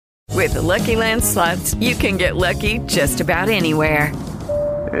With the Lucky Land Slots, you can get lucky just about anywhere.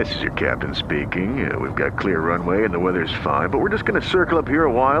 This is your captain speaking. We've got clear runway and the weather's fine, but we're just going to circle up here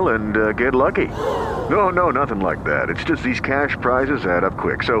a while and get lucky. No, nothing like that. It's just these cash prizes add up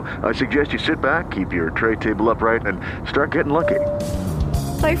quick. So I suggest you sit back, keep your tray table upright, and start getting lucky.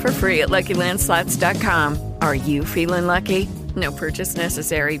 Play for free at LuckyLandSlots.com. Are you feeling lucky? No purchase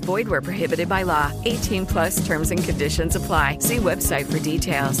necessary. Void where prohibited by law. 18 plus terms and conditions apply. See website for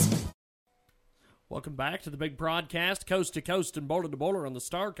details. Welcome back to the big broadcast, coast to coast and border to border on the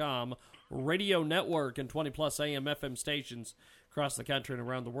Starcom radio network and 20-plus AM FM stations across the country and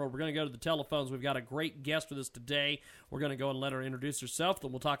around the world. We're going to go to the telephones. We've got a great guest with us today. We're going to go and let her introduce herself,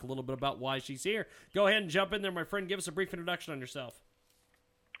 then we'll talk a little bit about why she's here. Go ahead and jump in there, my friend. Give us a brief introduction on yourself.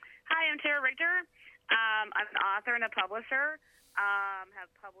 Hi, I'm Tara Richter. I'm an author and a publisher.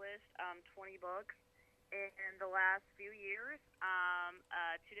 Have published 20 books in the last few years,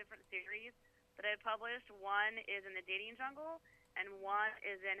 2 different series that I've published. One is in the dating jungle, and one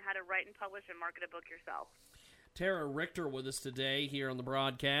is in how to write and publish and market a book yourself. Tara Richter with us today here on the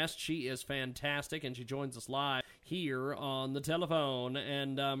broadcast. She is fantastic, and she joins us live here on the telephone.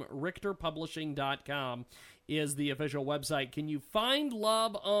 And richterpublishing.com is the official website. Can you find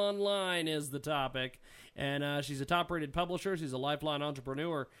love online is the topic. And she's a top-rated publisher. She's a lifelong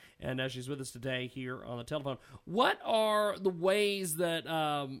entrepreneur, and she's with us today here on the telephone. What are the ways that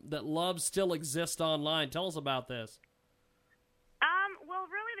that love still exists online? Tell us about this. Well,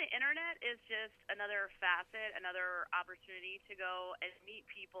 really, the internet is just another facet, another opportunity to go and meet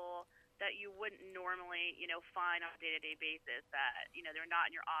people that you wouldn't normally, find on a day-to-day basis. That they're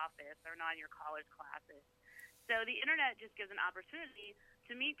not in your office, they're not in your college classes. So the internet just gives an opportunity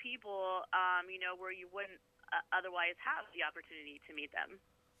to meet people, where you wouldn't otherwise have the opportunity to meet them.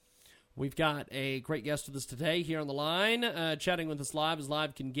 We've got a great guest with us today here on the line, chatting with us live as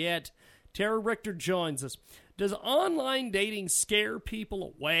live can get. Tara Richter joins us. Does online dating scare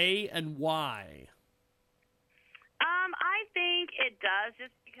people away, and why? I think it does,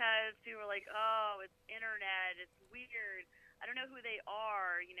 just because people are like, oh, it's internet, it's weird. I don't know who they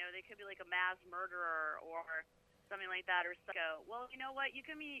are. They could be like a mass murderer or something like that, or psycho. Well, you know what? You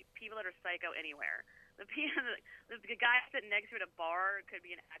can meet people that are psycho anywhere. The guy sitting next to you at a bar could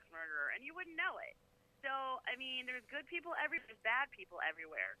be an ex-murderer, and you wouldn't know it. So, there's good people everywhere, there's bad people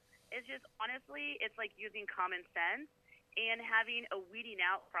everywhere. It's just, honestly, it's like using common sense and having a weeding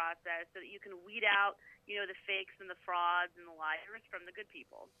out process so that you can weed out, the fakes and the frauds and the liars from the good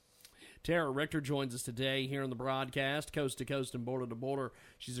people. Tara Richter joins us today here on the broadcast, coast to coast and border to border.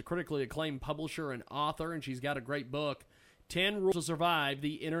 She's a critically acclaimed publisher and author, and she's got a great book, 10 Rules to Survive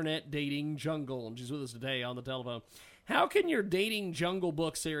the Internet Dating Jungle. And she's with us today on the telephone. How can your Dating Jungle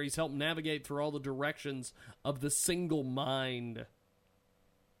book series help navigate through all the directions of the single mind?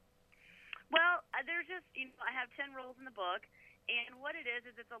 Well, there's just, I have 10 rules in the book, and what it is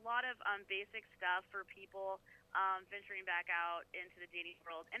it's a lot of basic stuff for people venturing back out into the dating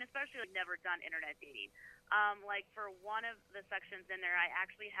world, and especially never done internet dating. Like for one of the sections in there, I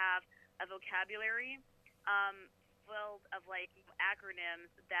actually have a vocabulary filled of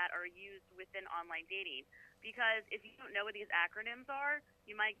acronyms that are used within online dating. Because if you don't know what these acronyms are,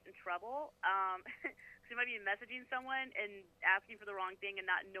 you might get in trouble. So you might be messaging someone and asking for the wrong thing and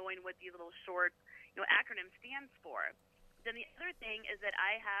not knowing what these little short, acronym stands for. Then the other thing is that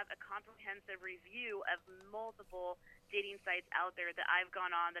I have a comprehensive review of multiple dating sites out there that I've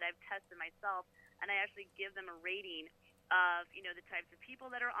gone on, that I've tested myself, and I actually give them a rating of, the types of people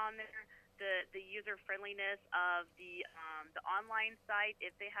that are on there, the user friendliness of the online site,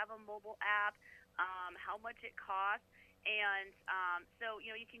 if they have a mobile app, how much it costs. And so,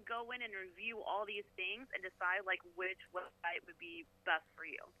 you can go in and review all these things and decide which website would be best for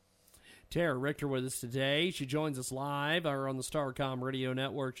you. Tara Richter with us today. She joins us live or on the Starcom radio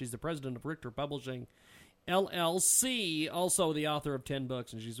network. She's the president of Richter Publishing, LLC, also the author of 10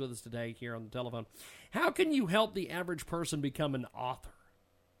 books, and she's with us today here on the telephone. How can you help the average person become an author?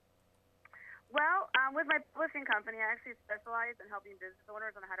 Well, with my publishing company, I actually specialize in helping business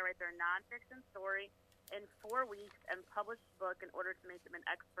owners on how to write their nonfiction story in 4 weeks and publish a book in order to make them an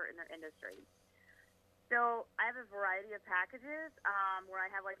expert in their industry. So I have a variety of packages where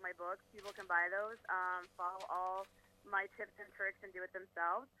I have my books. People can buy those, follow all my tips and tricks and do it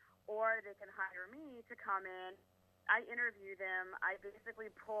themselves, or they can hire me to come in. I interview them. I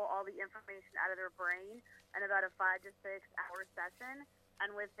basically pull all the information out of their brain in about a 5 to 6 hour session.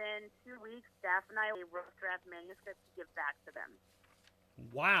 And within 2 weeks, Steph and I will rough draft manuscripts to give back to them.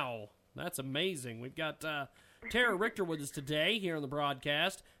 Wow, that's amazing. We've got Tara Richter with us today here on the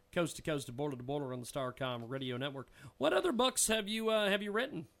broadcast, coast to coast and border to border on the Starcom radio network. What other books have you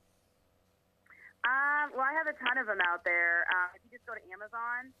written? Well, I have a ton of them out there. If you just go to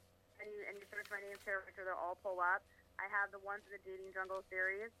Amazon and you search my name, Tara Richter, they'll all pull up. I have the ones in the Dating Jungle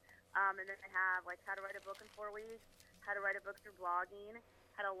series, and then I have like How to Write a Book in 4 Weeks, How to Write a Book Through Blogging,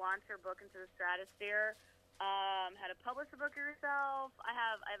 How to Launch Your Book into the Stratosphere, How to Publish a Book yourself. I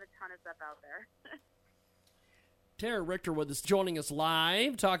have a ton of stuff out there. Tara Richter with us, joining us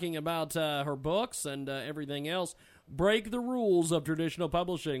live, talking about her books and everything else. Break the Rules of Traditional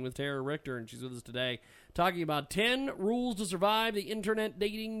Publishing with Tara Richter, and she's with us today talking about 10 rules to survive the internet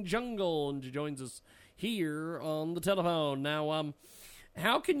dating jungle, and she joins us here on the telephone. Now,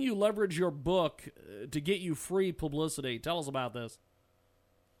 how can you leverage your book to get you free publicity? Tell us about this.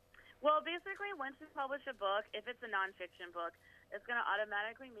 Well, basically, once you publish a book, if it's a nonfiction book, it's going to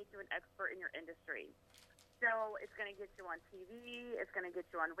automatically make you an expert in your industry. So it's going to get you on TV, it's going to get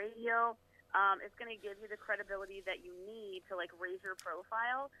you on radio, it's going to give you the credibility that you need to, like, raise your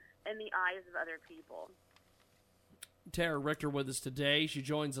profile in the eyes of other people. Tara Richter with us today. She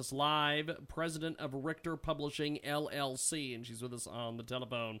joins us live, president of Richter Publishing, LLC, and she's with us on the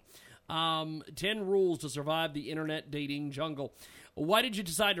telephone. 10 rules to survive the internet dating jungle. Why did you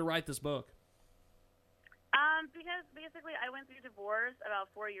decide to write this book? Because basically I went through divorce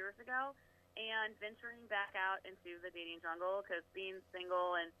about 4 years ago, and venturing back out into the dating jungle, because being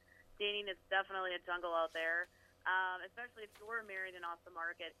single and dating is definitely a jungle out there, especially if you're married and off the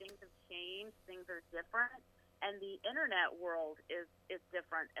market. Things have changed, things are different, and the internet world is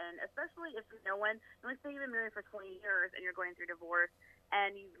different. And especially if let's say you've been married for 20 years and you're going through divorce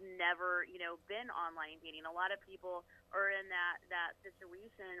and you've never, been online dating. A lot of people are in that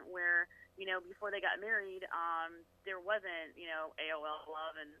situation where, before they got married, there wasn't, AOL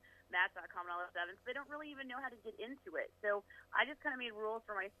Love and Match.com and all that stuff, and so they don't really even know how to get into it. So I just kind of made rules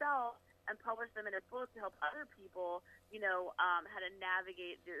for myself and published them in a book to help other people, how to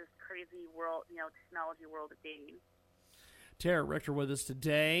navigate this crazy world, technology world of dating. Tara Richter with us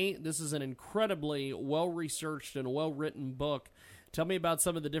today. This is an incredibly well-researched and well-written book. Tell me about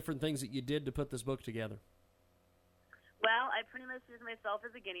some of the different things that you did to put this book together. Well, I pretty much used myself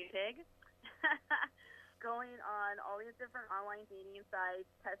as a guinea pig. Going on all these different online dating sites,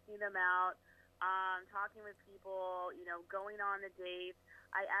 testing them out, talking with people, going on the dates.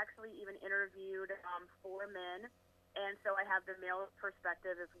 I actually even interviewed 4 men, and so I have the male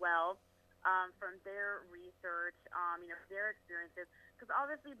perspective as well from their research, their experiences. Because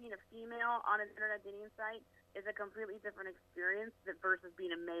obviously being a female on an internet dating site is a completely different experience versus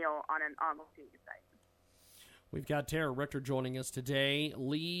being a male on an online dating site. We've got Tara Richter joining us today,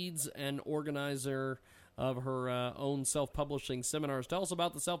 leads and organizer of her own self-publishing seminars. Tell us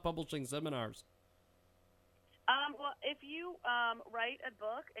about the self-publishing seminars. Well, if you write a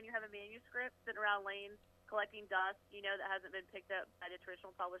book and you have a manuscript sitting around laying, collecting dust, that hasn't been picked up by the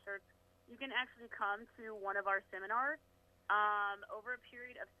traditional publishers, you can actually come to one of our seminars. Over a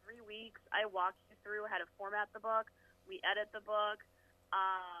period of 3 weeks, I walk you through how to format the book. We edit the book.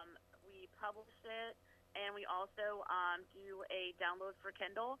 We publish it. And we also do a download for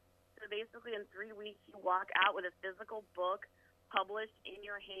Kindle. So basically in 3 weeks, you walk out with a physical book published in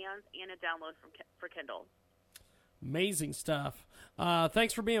your hands and a download for Kindle. Amazing stuff.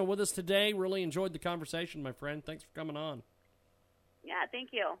 Thanks for being with us today. Really enjoyed the conversation, my friend. Thanks for coming on. Yeah, thank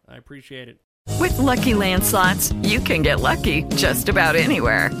you. I appreciate it. With Lucky Land Slots, you can get lucky just about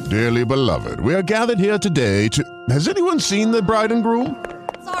anywhere. Dearly beloved, we are gathered here today to... Has anyone seen the bride and groom?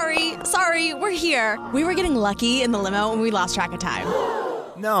 Sorry, we're here. We were getting lucky in the limo and we lost track of time.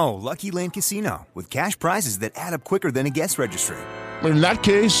 No, Lucky Land Casino, with cash prizes that add up quicker than a guest registry. In that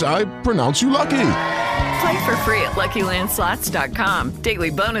case, I pronounce you lucky. Play for free at LuckyLandSlots.com.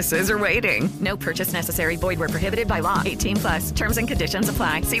 Daily bonuses are waiting. No purchase necessary. Void where prohibited by law. 18+. Terms and conditions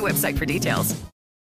apply. See website for details.